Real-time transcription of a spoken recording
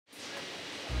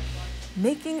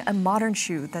Making a modern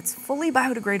shoe that's fully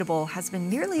biodegradable has been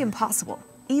nearly impossible,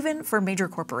 even for major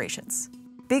corporations.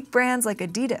 Big brands like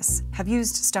Adidas have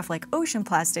used stuff like ocean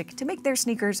plastic to make their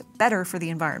sneakers better for the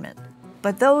environment.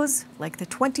 But those, like the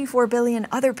 24 billion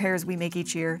other pairs we make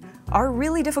each year, are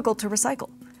really difficult to recycle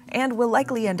and will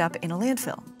likely end up in a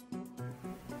landfill.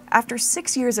 After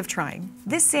 6 years of trying,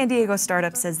 this San Diego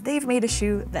startup says they've made a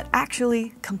shoe that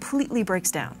actually completely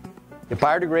breaks down. It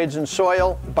biodegrades in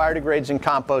soil, it biodegrades in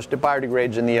compost, it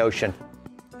biodegrades in the ocean.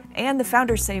 And the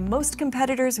founders say most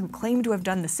competitors who claim to have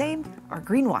done the same are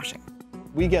greenwashing.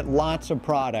 We get lots of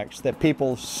products that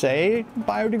people say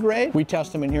biodegrade. We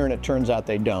test them in here and it turns out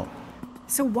they don't.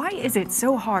 So why is it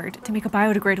so hard to make a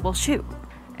biodegradable shoe?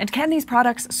 And can these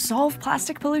products solve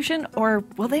plastic pollution, or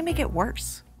will they make it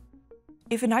worse?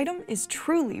 If an item is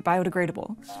truly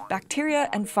biodegradable, bacteria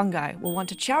and fungi will want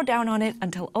to chow down on it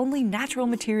until only natural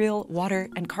material, water,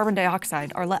 and carbon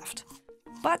dioxide are left.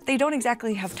 But they don't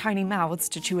exactly have tiny mouths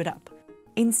to chew it up.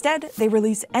 Instead, they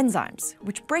release enzymes,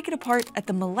 which break it apart at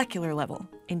the molecular level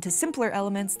into simpler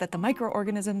elements that the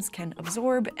microorganisms can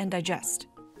absorb and digest.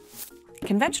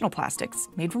 Conventional plastics,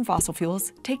 made from fossil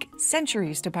fuels, take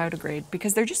centuries to biodegrade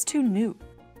because they're just too new.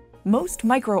 Most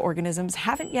microorganisms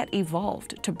haven't yet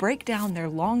evolved to break down their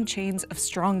long chains of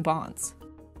strong bonds.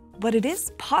 But it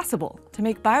is possible to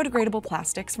make biodegradable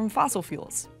plastics from fossil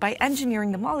fuels by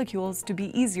engineering the molecules to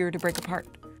be easier to break apart.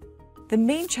 The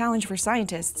main challenge for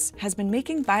scientists has been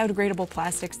making biodegradable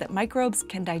plastics that microbes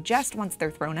can digest once they're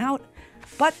thrown out,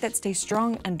 but that stay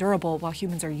strong and durable while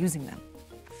humans are using them.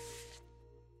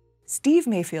 Steve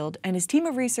Mayfield and his team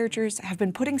of researchers have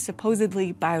been putting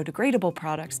supposedly biodegradable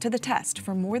products to the test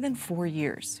for more than 4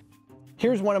 years.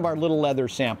 Here's one of our little leather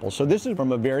samples. So this is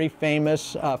from a very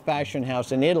famous fashion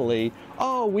house in Italy.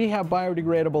 Oh, we have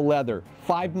biodegradable leather.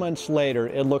 5 months later,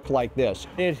 it looked like this.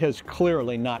 It has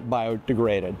clearly not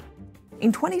biodegraded.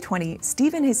 In 2020,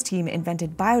 Steve and his team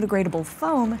invented biodegradable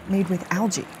foam made with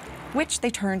algae, which they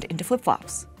turned into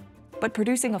flip-flops. But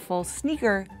producing a full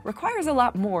sneaker requires a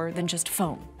lot more than just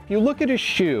foam. If you look at a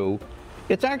shoe,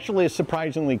 it's actually a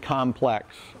surprisingly complex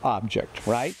object,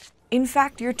 right? In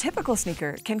fact, your typical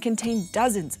sneaker can contain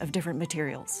dozens of different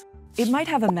materials. It might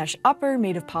have a mesh upper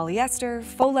made of polyester,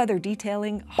 faux leather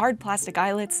detailing, hard plastic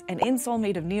eyelets, an insole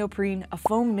made of neoprene, a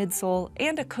foam midsole,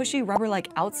 and a cushy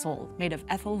rubber-like outsole made of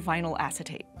ethyl vinyl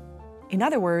acetate. In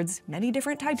other words, many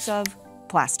different types of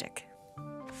plastic.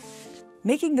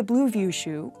 Making the Blue View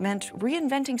shoe meant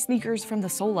reinventing sneakers from the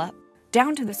sole up,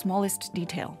 down to the smallest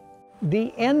detail.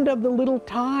 The end of the little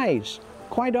ties.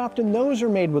 Quite often those are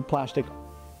made with plastic.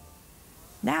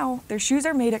 Now, their shoes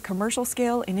are made at commercial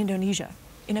scale in Indonesia,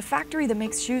 in a factory that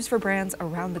makes shoes for brands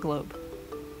around the globe.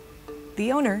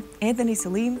 The owner, Anthony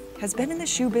Salim, has been in the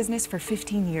shoe business for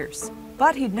 15 years,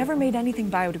 but he'd never made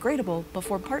anything biodegradable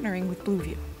before partnering with Blue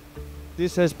View.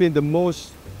 This has been the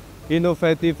most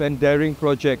innovative and daring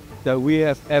project that we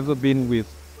have ever been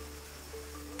with.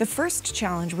 The first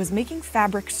challenge was making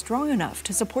fabric strong enough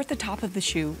to support the top of the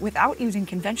shoe without using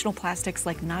conventional plastics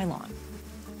like nylon.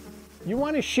 You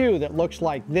want a shoe that looks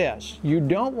like this. You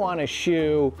don't want a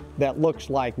shoe that looks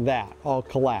like that, all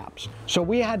collapsed. So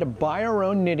we had to buy our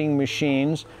own knitting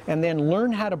machines and then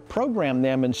learn how to program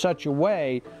them in such a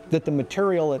way that the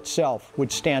material itself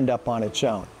would stand up on its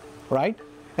own, right?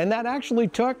 And that actually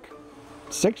took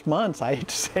 6 months, I hate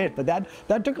to say it, but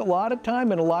that took a lot of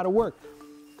time and a lot of work.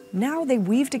 Now they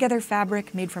weave together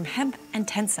fabric made from hemp and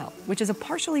tencel, which is a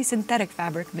partially synthetic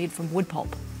fabric made from wood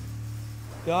pulp.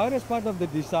 The hardest part of the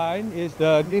design is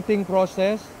the knitting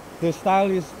process. The style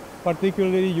is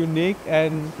particularly unique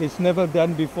and it's never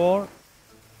done before.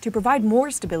 To provide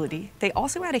more stability, they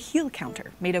also add a heel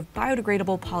counter made of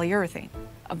biodegradable polyurethane,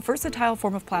 a versatile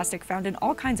form of plastic found in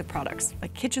all kinds of products,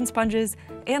 like kitchen sponges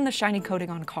and the shiny coating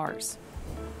on cars.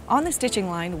 On the stitching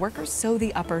line, workers sew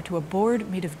the upper to a board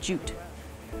made of jute,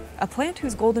 a plant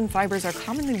whose golden fibers are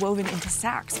commonly woven into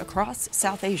sacks across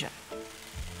South Asia.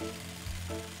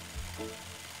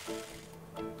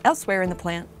 Elsewhere in the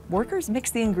plant, workers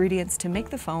mix the ingredients to make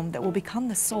the foam that will become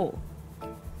the sole.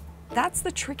 That's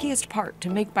the trickiest part to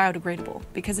make biodegradable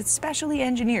because it's specially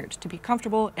engineered to be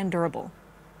comfortable and durable.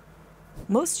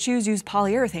 Most shoes use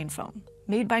polyurethane foam,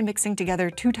 made by mixing together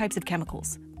 2 types of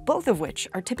chemicals, both of which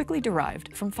are typically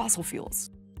derived from fossil fuels.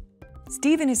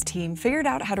 Steve and his team figured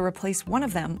out how to replace one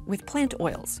of them with plant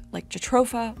oils, like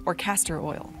jatropha or castor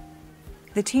oil.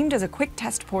 The team does a quick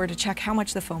test pour to check how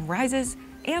much the foam rises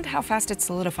and how fast it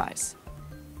solidifies.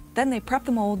 Then they prep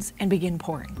the molds and begin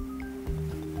pouring.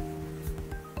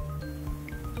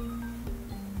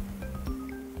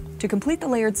 To complete the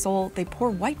layered sole, they pour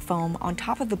white foam on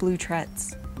top of the blue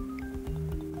treads.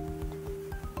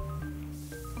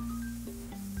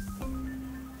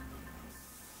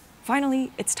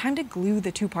 Finally, it's time to glue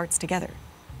the two parts together.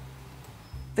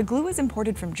 The glue is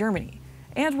imported from Germany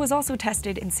and was also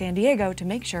tested in San Diego to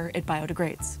make sure it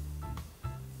biodegrades.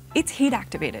 It's heat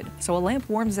activated, so a lamp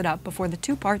warms it up before the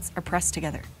two parts are pressed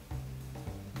together.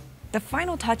 The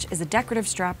final touch is a decorative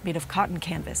strap made of cotton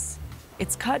canvas.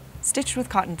 It's cut, stitched with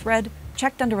cotton thread,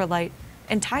 checked under a light,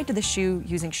 and tied to the shoe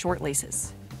using short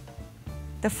laces.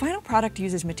 The final product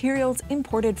uses materials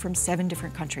imported from 7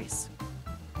 different countries.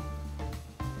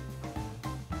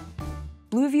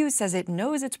 Blueview says it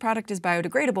knows its product is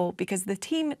biodegradable because the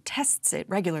team tests it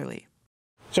regularly.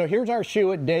 So here's our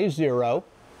shoe at day 0,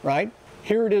 right?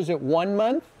 Here it is at 1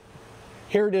 month,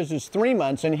 here it is 3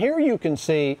 months, and here you can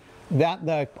see that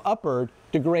the upper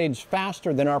degrades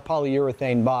faster than our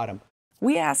polyurethane bottom.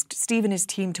 We asked Steve and his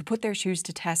team to put their shoes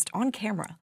to test on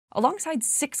camera, alongside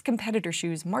 6 competitor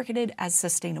shoes marketed as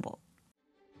sustainable.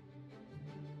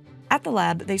 At the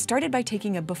lab, they started by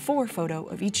taking a before photo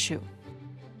of each shoe.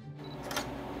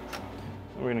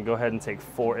 We're going to go ahead and take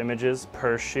 4 images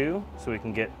per shoe so we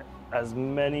can get as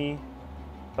many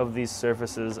of these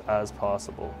surfaces as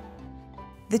possible.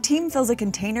 The team fills a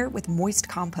container with moist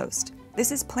compost.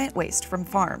 This is plant waste from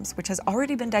farms, which has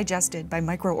already been digested by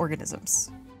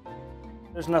microorganisms.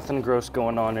 There's nothing gross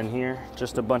going on in here,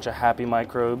 just a bunch of happy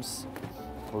microbes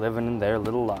living in their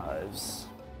little lives.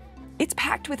 It's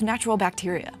packed with natural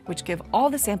bacteria, which give all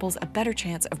the samples a better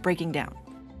chance of breaking down.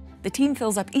 The team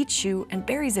fills up each shoe and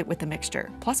buries it with the mixture,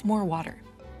 plus more water.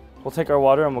 We'll take our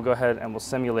water and we'll go ahead and we'll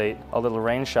simulate a little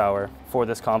rain shower for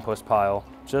this compost pile,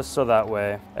 just so that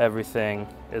way everything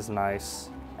is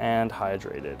nice and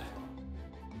hydrated.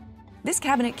 This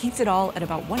cabinet keeps it all at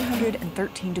about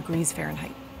 113 degrees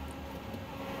Fahrenheit.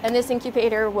 And this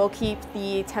incubator will keep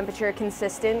the temperature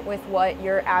consistent with what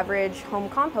your average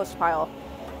home compost pile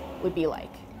would be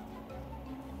like.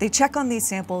 They check on these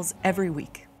samples every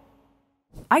week.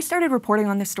 I started reporting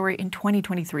on this story in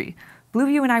 2023.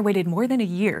 Blueview and I waited more than a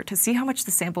year to see how much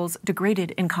the samples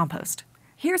degraded in compost.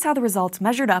 Here's how the results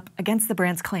measured up against the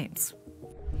brand's claims.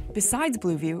 Besides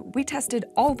Blueview, we tested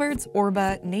Allbirds,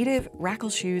 Orba, Native, Rackle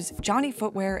Shoes, Johnny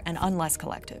Footwear, and Unless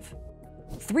Collective.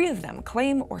 3 of them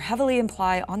claim or heavily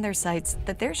imply on their sites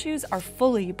that their shoes are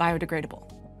fully biodegradable.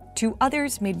 2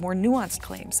 others made more nuanced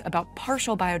claims about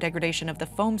partial biodegradation of the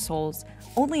foam soles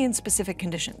only in specific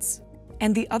conditions.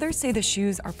 And the others say the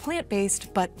shoes are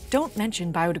plant-based but don't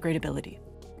mention biodegradability.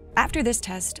 After this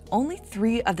test, only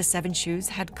 3 of the 7 shoes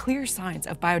had clear signs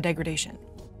of biodegradation.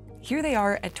 Here they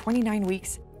are at 29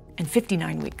 weeks and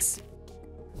 59 weeks.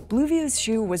 Blueview's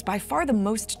shoe was by far the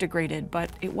most degraded, but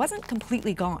it wasn't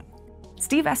completely gone.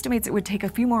 Steve estimates it would take a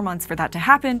few more months for that to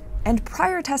happen, and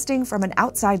prior testing from an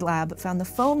outside lab found the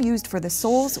foam used for the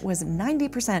soles was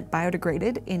 90%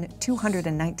 biodegraded in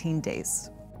 219 days.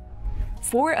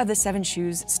 4 of the 7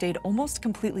 shoes stayed almost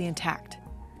completely intact,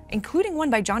 including one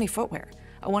by Johnny Footwear,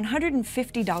 a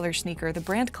 $150 sneaker the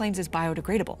brand claims is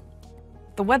biodegradable.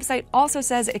 The website also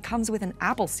says it comes with an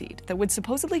apple seed that would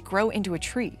supposedly grow into a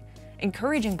tree,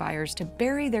 encouraging buyers to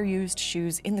bury their used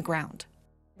shoes in the ground.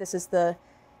 This is the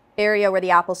area where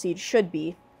the apple seed should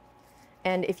be.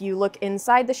 And if you look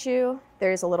inside the shoe,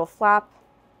 there is a little flap,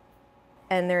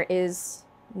 and there is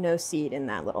no seed in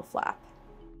that little flap.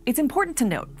 It's important to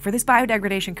note, for this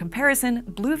biodegradation comparison,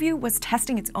 Blueview was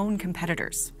testing its own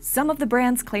competitors. Some of the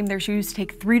brands claim their shoes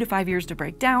take 3 to 5 years to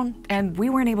break down, and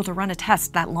we weren't able to run a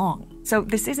test that long. So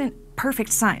this isn't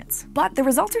perfect science. But the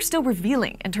results are still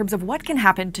revealing in terms of what can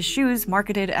happen to shoes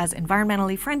marketed as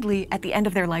environmentally friendly at the end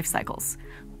of their life cycles.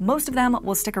 Most of them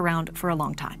will stick around for a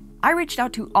long time. I reached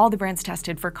out to all the brands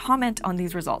tested for comment on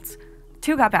these results.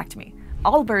 2 got back to me.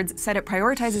 Allbirds said it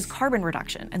prioritizes carbon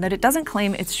reduction and that it doesn't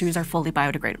claim its shoes are fully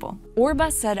biodegradable.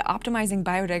 Orba said optimizing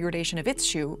biodegradation of its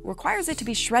shoe requires it to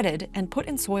be shredded and put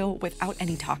in soil without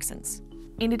any toxins.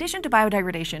 In addition to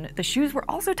biodegradation, the shoes were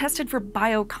also tested for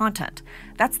bio-content.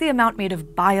 That's the amount made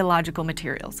of biological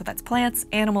materials, so that's plants,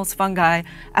 animals, fungi,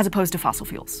 as opposed to fossil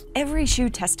fuels. Every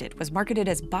shoe tested was marketed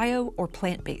as bio or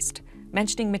plant-based,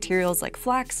 mentioning materials like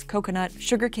flax, coconut,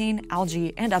 sugarcane,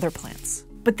 algae, and other plants.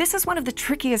 But this is one of the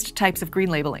trickiest types of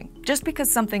green labeling. Just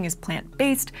because something is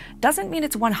plant-based doesn't mean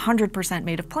it's 100%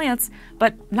 made of plants,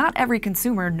 but not every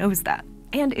consumer knows that.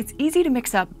 And it's easy to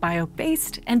mix up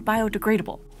bio-based and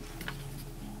biodegradable.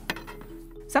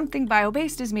 Something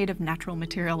bio-based is made of natural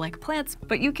material like plants,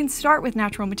 but you can start with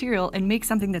natural material and make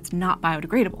something that's not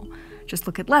biodegradable. Just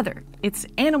look at leather. It's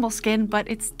animal skin, but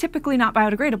it's typically not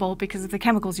biodegradable because of the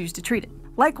chemicals used to treat it.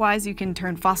 Likewise, you can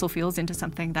turn fossil fuels into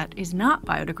something that is not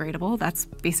biodegradable. That's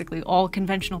basically all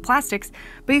conventional plastics,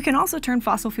 but you can also turn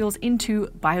fossil fuels into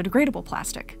biodegradable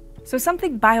plastic. So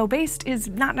something bio-based is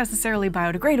not necessarily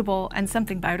biodegradable, and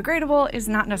something biodegradable is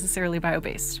not necessarily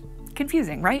bio-based.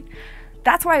 Confusing, right?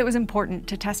 That's why it was important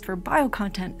to test for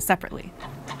bio-content separately.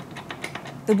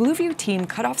 The Blueview team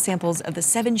cut off samples of the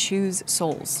 7 shoes'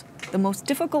 soles, the most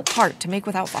difficult part to make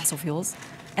without fossil fuels,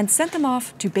 and sent them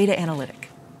off to Beta Analytic.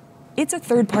 It's a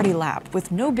third-party lab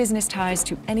with no business ties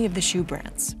to any of the shoe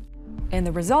brands. And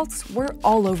the results were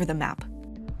all over the map.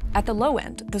 At the low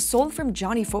end, the sole from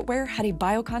Johnny Footwear had a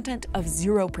bio-content of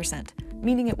 0%,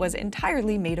 meaning it was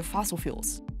entirely made of fossil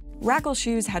fuels. Rackle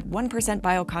shoes had 1%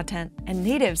 bio-content, and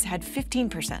Natives had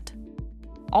 15%.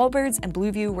 Allbirds and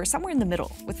Blueview were somewhere in the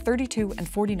middle, with 32 and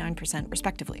 49%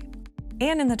 respectively.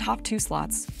 And in the top 2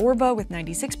 slots, Orba with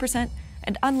 96%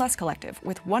 and Unless Collective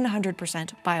with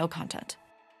 100% bio-content.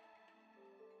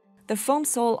 The foam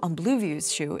sole on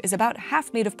Blueview's shoe is about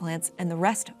half made of plants and the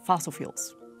rest fossil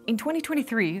fuels. In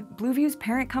 2023, Blueview's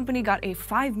parent company got a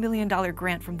 $5 million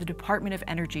grant from the Department of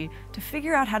Energy to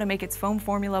figure out how to make its foam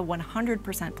formula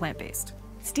 100% plant-based.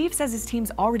 Steve says his team's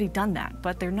already done that,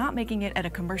 but they're not making it at a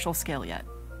commercial scale yet.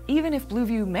 Even if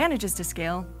Blueview manages to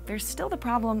scale, there's still the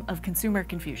problem of consumer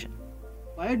confusion.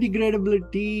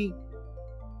 Biodegradability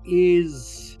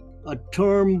is a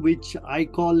term which I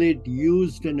call it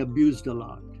used and abused a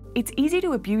lot. It's easy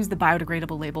to abuse the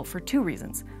biodegradable label for 2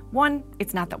 reasons. 1,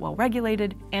 it's not that well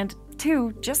regulated, and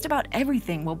 2, just about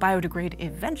everything will biodegrade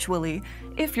eventually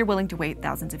if you're willing to wait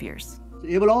thousands of years.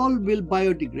 It all will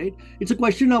biodegrade. It's a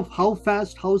question of how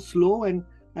fast, how slow,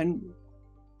 and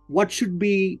what should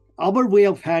be our way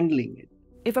of handling it.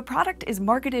 If a product is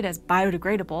marketed as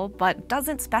biodegradable but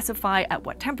doesn't specify at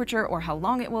what temperature or how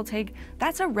long it will take,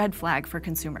 that's a red flag for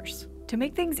consumers. To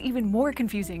make things even more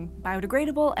confusing,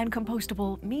 biodegradable and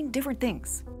compostable mean different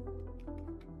things.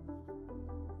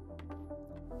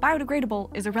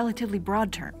 Biodegradable is a relatively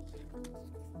broad term,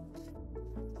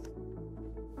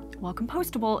 while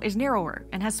compostable is narrower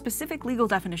and has specific legal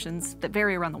definitions that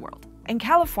vary around the world. In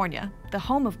California, the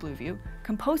home of Blueview,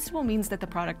 compostable means that the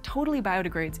product totally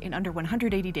biodegrades in under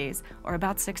 180 days, or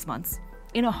about 6 months,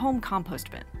 in a home compost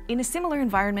bin. In a similar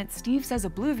environment, Steve says a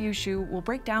Blueview shoe will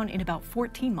break down in about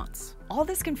 14 months. All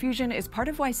this confusion is part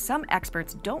of why some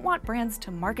experts don't want brands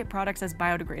to market products as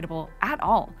biodegradable at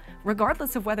all,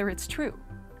 regardless of whether it's true.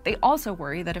 They also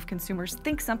worry that if consumers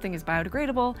think something is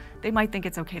biodegradable, they might think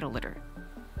it's okay to litter it.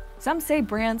 Some say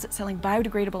brands selling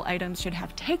biodegradable items should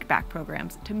have take-back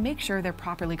programs to make sure they're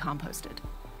properly composted.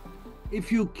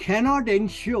 If you cannot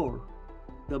ensure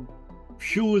the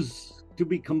shoes to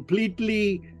be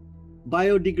completely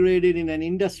biodegraded in an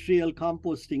industrial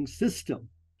composting system,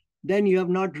 then you have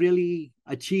not really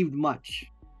achieved much.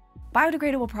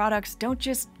 Biodegradable products don't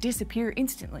just disappear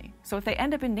instantly, so if they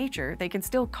end up in nature, they can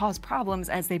still cause problems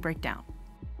as they break down.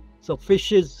 So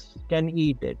fishes can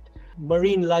eat it.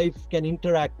 Marine life can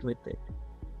interact with it.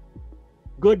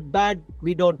 Good, bad,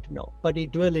 we don't know, but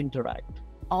it will interact.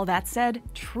 All that said,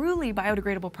 truly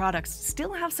biodegradable products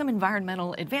still have some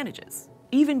environmental advantages.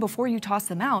 Even before you toss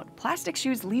them out, plastic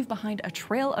shoes leave behind a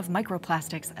trail of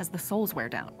microplastics as the soles wear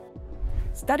down.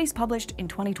 Studies published in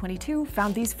 2022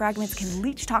 found these fragments can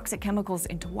leach toxic chemicals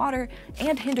into water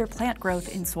and hinder plant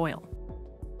growth in soil.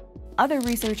 Other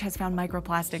research has found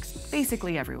microplastics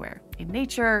basically everywhere, in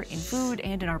nature, in food,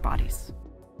 and in our bodies.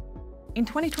 In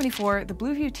 2024, the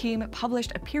Blueview team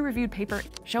published a peer-reviewed paper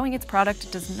showing its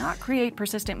product does not create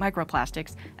persistent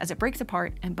microplastics as it breaks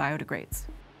apart and biodegrades.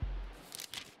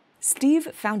 Steve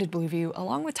founded Blueview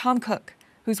along with Tom Cook,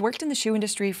 who's worked in the shoe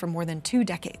industry for more than 2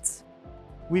 decades.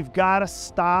 We've got to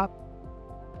stop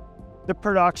the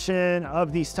production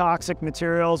of these toxic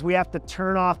materials. We have to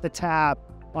turn off the tap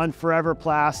on forever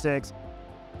plastics.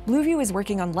 Blueview is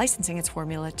working on licensing its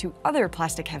formula to other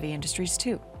plastic-heavy industries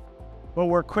too. But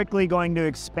we're quickly going to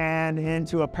expand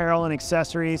into apparel and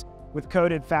accessories with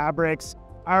coated fabrics.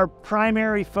 Our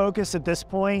primary focus at this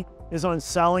point is on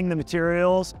selling the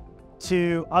materials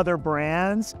to other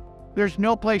brands. There's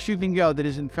no place you can go that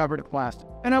isn't covered in plastic.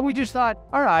 And we just thought,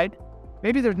 all right,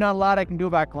 maybe there's not a lot I can do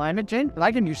about climate change, but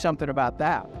I can do something about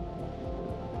that.